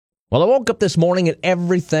Well, I woke up this morning and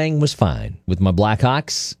everything was fine with my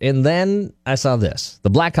Blackhawks, and then I saw this. The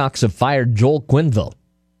Blackhawks have fired Joel Quenneville.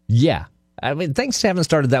 Yeah, I mean, things haven't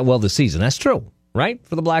started that well this season. That's true, right?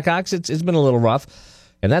 For the Blackhawks, it's been a little rough,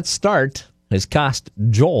 and that start has cost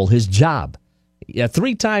Joel his job. A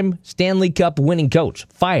three-time Stanley Cup winning coach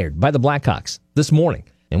fired by the Blackhawks this morning.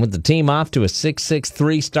 And with the team off to a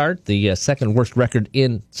 6-6-3 start, the second worst record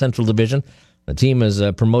in Central Division, the team has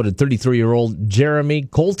promoted 33-year-old Jeremy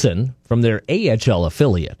Colton from their AHL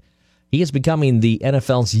affiliate. He is becoming the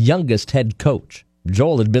NFL's youngest head coach.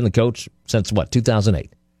 Joel had been the coach since,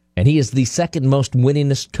 2008? And he is the second most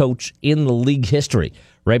winningest coach in the league history,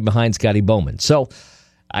 right behind Scotty Bowman. So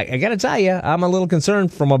I got to tell you, I'm a little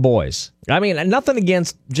concerned for my boys. I mean, nothing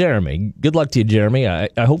against Jeremy. Good luck to you, Jeremy. I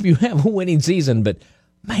hope you have a winning season, but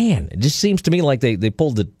man, it just seems to me like they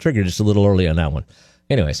pulled the trigger just a little early on that one.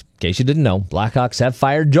 Anyways, in case you didn't know, Blackhawks have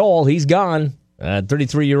fired Joel. He's gone.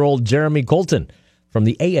 33-year-old Jeremy Colton from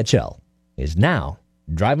the AHL is now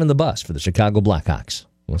driving the bus for the Chicago Blackhawks.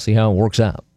 We'll see how it works out.